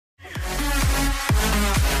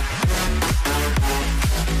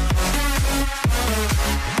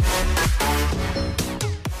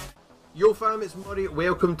fam, it's Murray.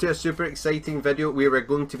 Welcome to a super exciting video where we're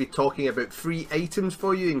going to be talking about free items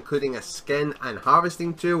for you, including a skin and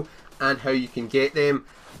harvesting tool and how you can get them.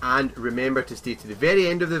 And remember to stay to the very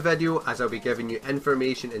end of the video as I'll be giving you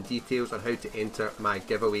information and details on how to enter my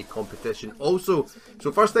giveaway competition also.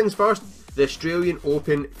 So first things first, the Australian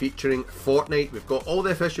Open featuring Fortnite. We've got all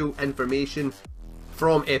the official information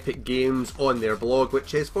from Epic Games on their blog,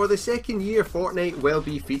 which is for the second year Fortnite will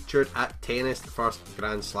be featured at tennis, the first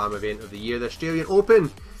Grand Slam event of the year. The Australian Open,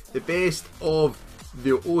 the best of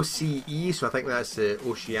the OCE, so I think that's the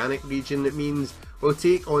Oceanic region it means, will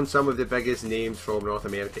take on some of the biggest names from North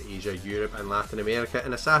America, Asia, Europe and Latin America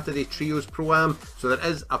in a Saturday Trios Pro-Am. So there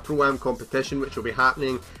is a Pro-Am competition which will be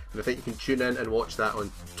happening, and I think you can tune in and watch that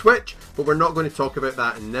on Twitch, but we're not going to talk about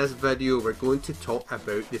that in this video. We're going to talk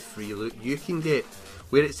about the free loot you can get,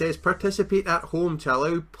 where it says participate at home to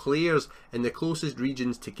allow players in the closest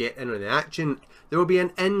regions to get in on the action. There will be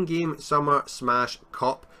an in-game Summer Smash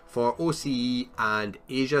Cup for OCE and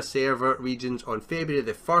Asia server regions on February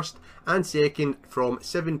the 1st and 2nd from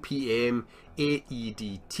 7 PM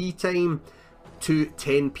AEDT time to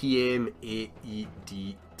 10 PM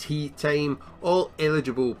AEDT time. All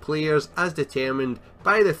eligible players, as determined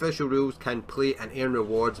by the official rules, can play and earn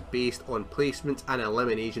rewards based on placements and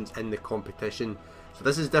eliminations in the competition. So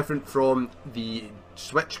this is different from the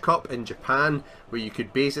Switch Cup in Japan, where you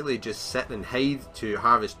could basically just sit and hide to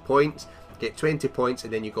harvest points, get 20 points,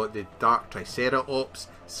 and then you got the Dark Triceratops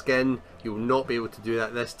skin. You'll not be able to do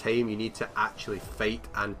that this time. You need to actually fight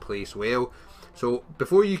and place well. So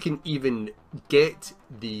before you can even get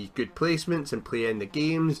the good placements and play in the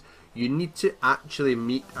games, you need to actually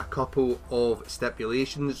meet a couple of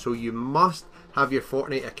stipulations. So you must have your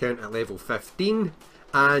Fortnite account at level 15,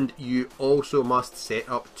 and you also must set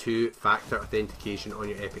up two-factor authentication on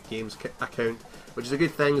your Epic Games account, which is a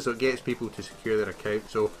good thing, so it gets people to secure their account.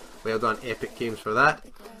 So well done Epic Games for that.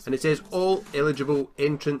 And it says all eligible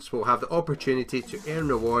entrants will have the opportunity to earn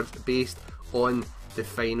rewards based on the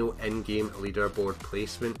final in-game leaderboard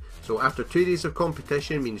placement. So after 2 days of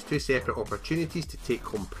competition means 2 separate opportunities to take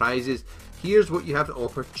home prizes. Here's what you have the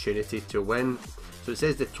opportunity to win. So it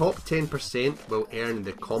says the top 10% will earn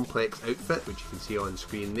the complex outfit, which you can see on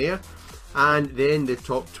screen there. And then the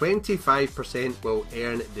top 25% will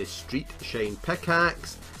earn the street shine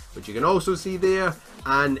pickaxe, which you can also see there.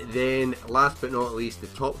 And then last but not least, the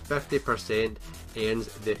top 50% earns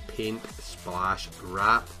the paint splash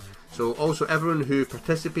wrap. So also everyone who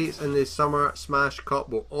participates in the Summer Smash Cup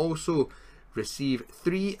will also receive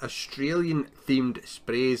 3 Australian themed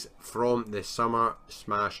sprays from the Summer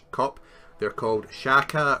Smash Cup. They're called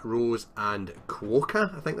Shaka, Rose and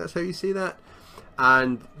Quokka, I think that's how you say that.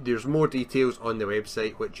 And there's more details on the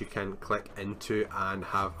website which you can click into and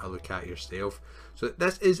have a look at yourself. So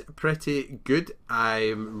this is pretty good.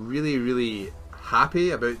 I'm really happy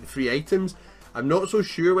about the free items. I'm not so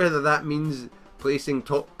sure whether that means placing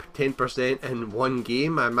top 10% in one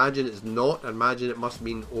game. I imagine it's not. I imagine it must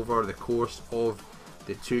mean over the course of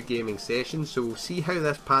the 2 gaming sessions. So we'll see how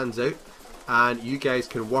this pans out, and you guys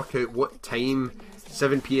can work out what time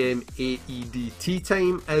 7 PM AEDT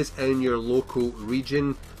time is in your local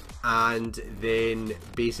region, and then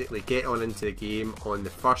basically get on into the game on the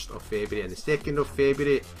 1st of February and the 2nd of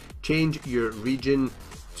February. Change your region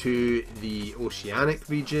to the Oceanic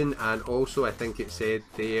region, and also I think it said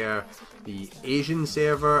there the Asian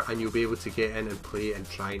server, and you'll be able to get in and play and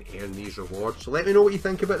try and earn these rewards. So let me know what you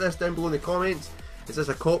think about this down below in the comments. Is this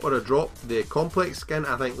a cop or a drop? The complex skin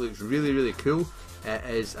I think looks really cool. It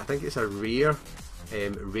is, I think it's a rare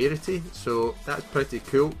rarity, so that's pretty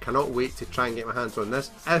cool. Cannot wait to try and get my hands on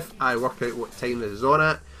this if I work out what time this is on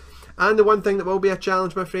at. And the one thing that will be a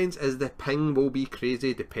challenge, my friends, is the ping will be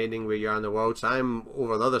crazy depending where you are in the world. So I'm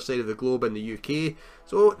over the other side of the globe in the UK,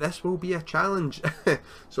 so this will be a challenge.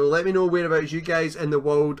 So let me know whereabouts you guys in the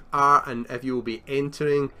world are, and if you will be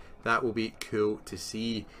entering, that will be cool to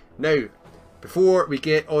see. Now, before we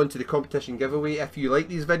get on to the competition giveaway, if you like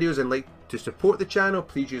these videos and like to support the channel,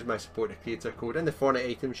 please use my support a creator code in the Fortnite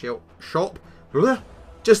item shop,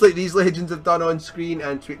 just like these legends have done on screen,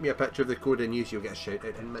 and tweet me a picture of the code and use, you'll get a shout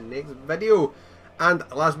out in my next video. And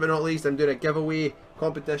last but not least, I'm doing a giveaway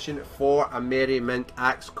competition for a Merry Mint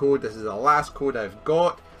Axe code. This is the last code I've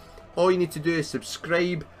got. All you need to do is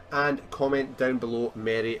subscribe and comment down below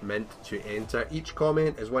Merry Mint to enter. Each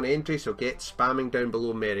comment is one entry, so get spamming down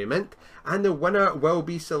below Merry Mint, and the winner will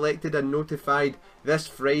be selected and notified this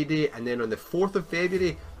Friday. And then on the 4th of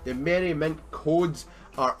February, the Merry Mint codes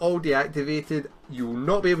are all deactivated. You will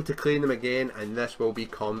not be able to claim them again, and this will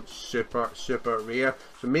become super rare.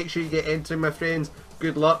 So make sure you get entering, my friends.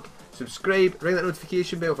 Good luck, subscribe, ring that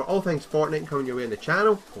notification bell for all things Fortnite coming your way on the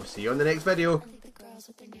channel. We'll see you on the next video.